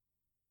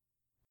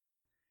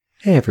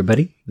Hey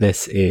everybody,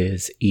 this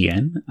is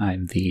Ian.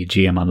 I'm the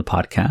GM on the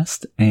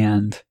podcast,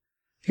 and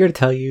here to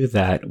tell you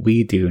that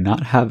we do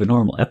not have a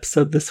normal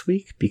episode this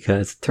week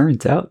because it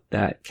turns out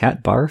that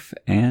cat barf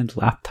and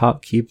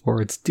laptop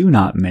keyboards do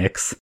not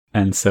mix,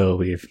 and so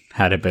we've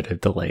had a bit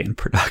of delay in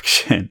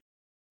production.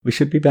 We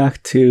should be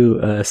back to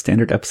a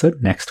standard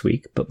episode next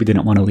week, but we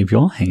didn't want to leave you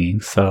all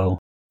hanging, so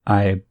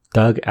I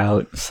dug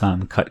out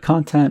some cut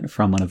content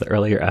from one of the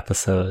earlier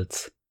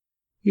episodes.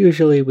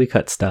 Usually we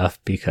cut stuff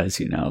because,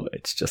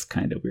 it's just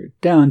kind of weird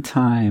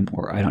downtime,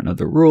 or I don't know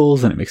the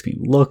rules and it makes me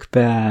look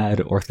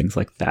bad, or things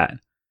like that.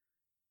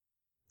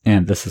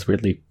 And this is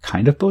weirdly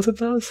kind of both of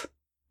those.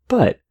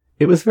 But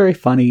it was very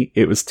funny.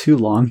 It was too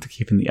long to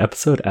keep in the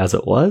episode as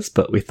it was,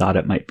 but we thought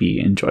it might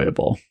be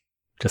enjoyable,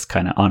 just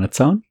kind of on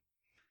its own.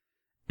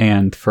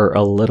 And for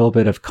a little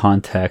bit of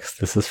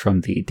context, this is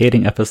from the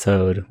dating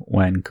episode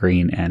when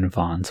Green and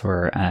Vons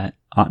were at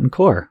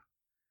Autencourt.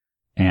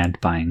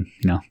 And buying,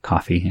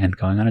 coffee and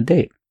going on a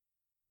date.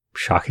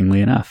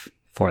 Shockingly enough,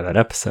 for that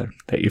episode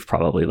that you've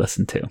probably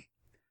listened to.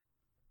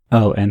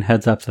 Oh, and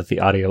heads up that the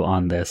audio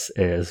on this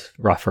is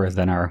rougher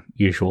than our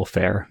usual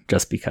fare,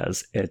 just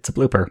because it's a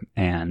blooper,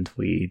 and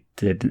we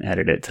didn't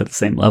edit it to the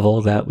same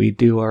level that we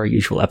do our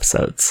usual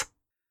episodes.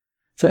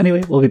 So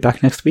anyway, we'll be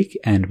back next week,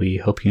 and we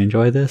hope you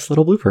enjoy this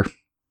little blooper.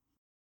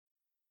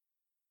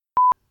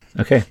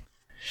 Okay.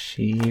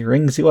 She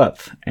rings you up,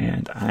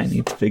 and I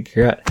need to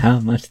figure out how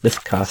much this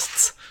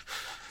costs.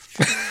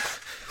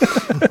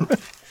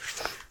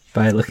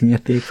 By looking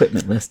at the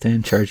equipment list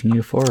and charging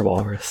you for a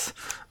walrus.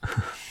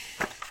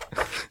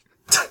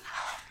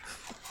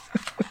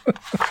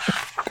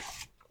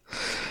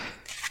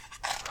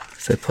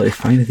 So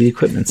find the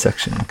equipment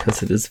section,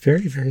 because it is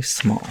very, very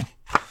small.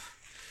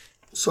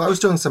 So I was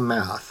doing some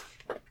math.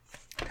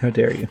 How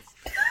dare you?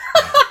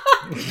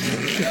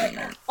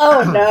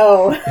 Oh,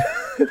 no.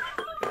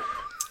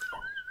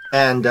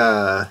 And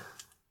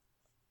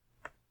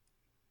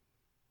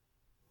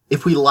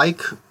if we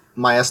like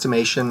my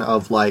estimation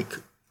of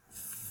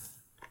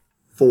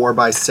 4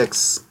 by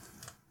 6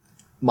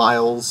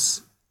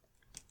 miles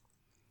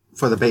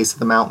for the base of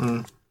the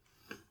mountain.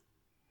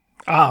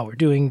 We're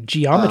doing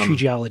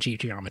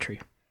geometry.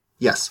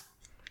 Yes.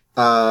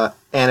 And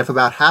if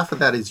about half of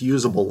that is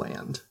usable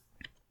land,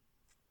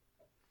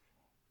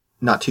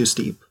 not too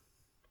steep,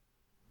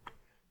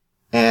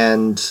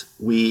 and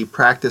we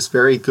practice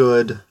very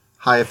good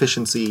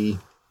high-efficiency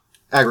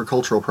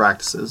agricultural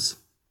practices.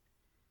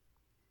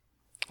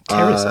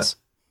 Terraces.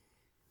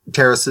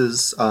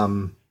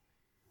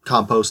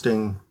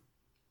 Composting,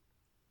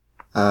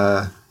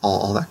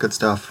 all that good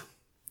stuff.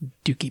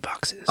 Dookie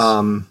boxes.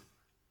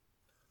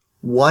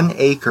 1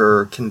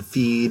 acre can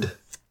feed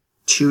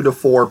 2 to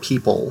 4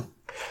 people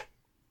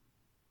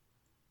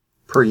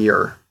per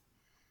year.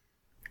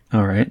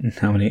 All right, and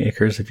how many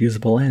acres of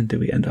usable land do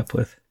we end up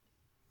with?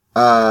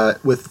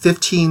 With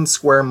 15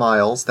 square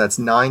miles, that's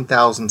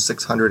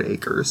 9,600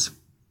 acres.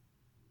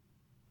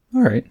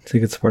 All right, so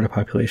you could support a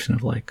population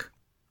of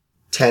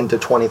 10 to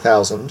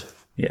 20,000.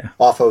 Yeah.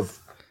 Off of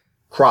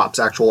crops,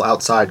 actual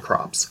outside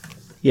crops.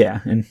 Yeah,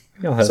 and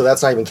you'll have... So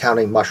that's not even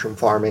counting mushroom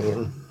farming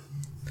and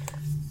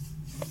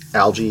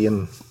algae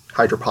and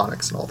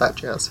hydroponics and all that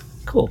jazz.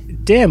 Cool.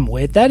 Damn,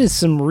 Whit, that is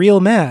some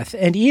real math.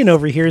 And Ian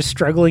over here is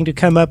struggling to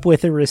come up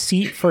with a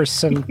receipt for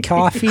some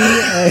coffee.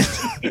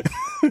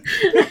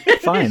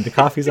 Fine, the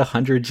coffee's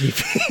 100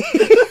 GP.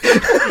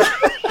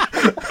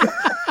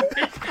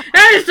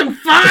 That is some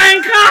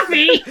fine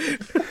coffee!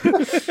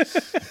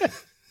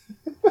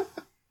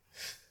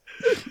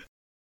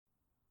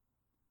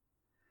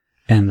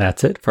 And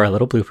that's it for our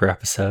little blooper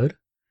episode.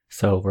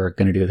 So we're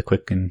going to do the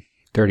quick and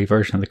dirty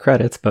version of the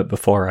credits, but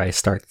before I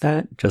start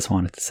that, just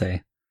wanted to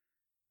say,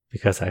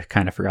 because I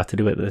kind of forgot to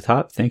do it at the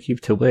top, thank you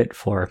to Whit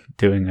for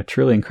doing a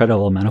truly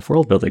incredible amount of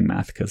world building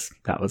math, because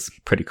that was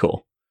pretty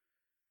cool.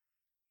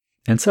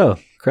 And so,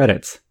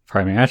 credits.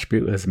 Primary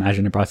attribute was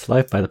imagined and brought to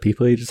life by the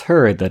people you just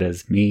heard. That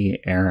is me,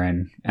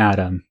 Aaron,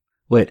 Adam,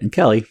 Whit, and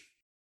Kelly.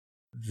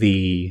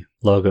 The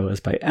logo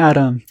is by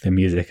Adam. The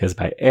music is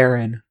by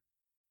Aaron.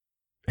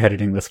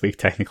 Editing this week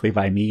technically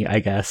by me, I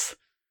guess.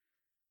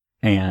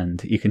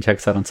 And you can check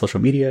us out on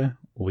social media.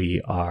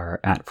 We are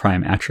at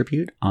Prime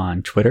Attribute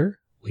on Twitter.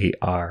 We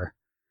are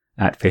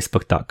at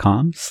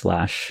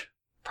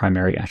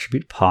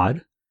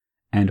facebook.com/primaryattributepod.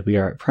 And we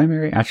are at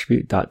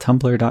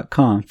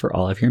primaryattribute.tumblr.com for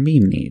all of your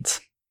meme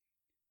needs.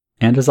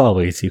 And as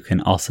always, you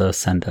can also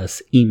send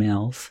us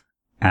emails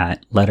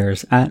at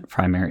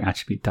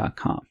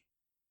letters@primaryattribute.com.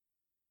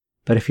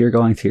 But if you're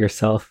going to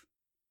yourself,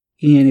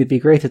 Ian, it'd be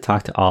great to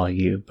talk to all of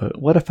you,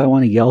 but what if I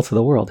want to yell to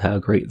the world how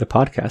great the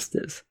podcast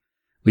is?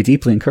 We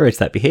deeply encourage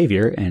that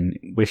behavior and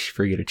wish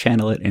for you to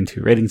channel it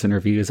into ratings and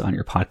reviews on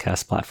your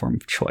podcast platform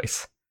of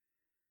choice.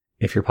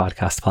 If your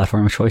podcast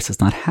platform of choice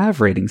does not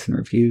have ratings and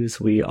reviews,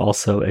 we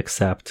also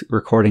accept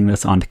recording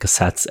this onto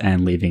cassettes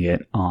and leaving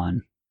it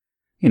on,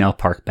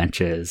 park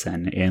benches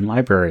and in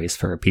libraries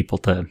for people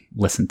to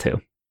listen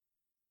to.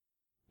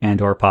 And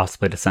or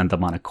possibly to send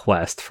them on a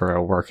quest for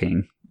a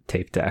working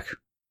tape deck.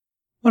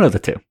 One of the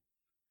two.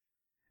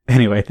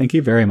 Anyway, thank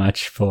you very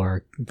much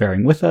for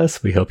bearing with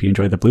us. We hope you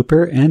enjoyed the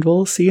blooper, and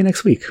we'll see you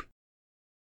next week.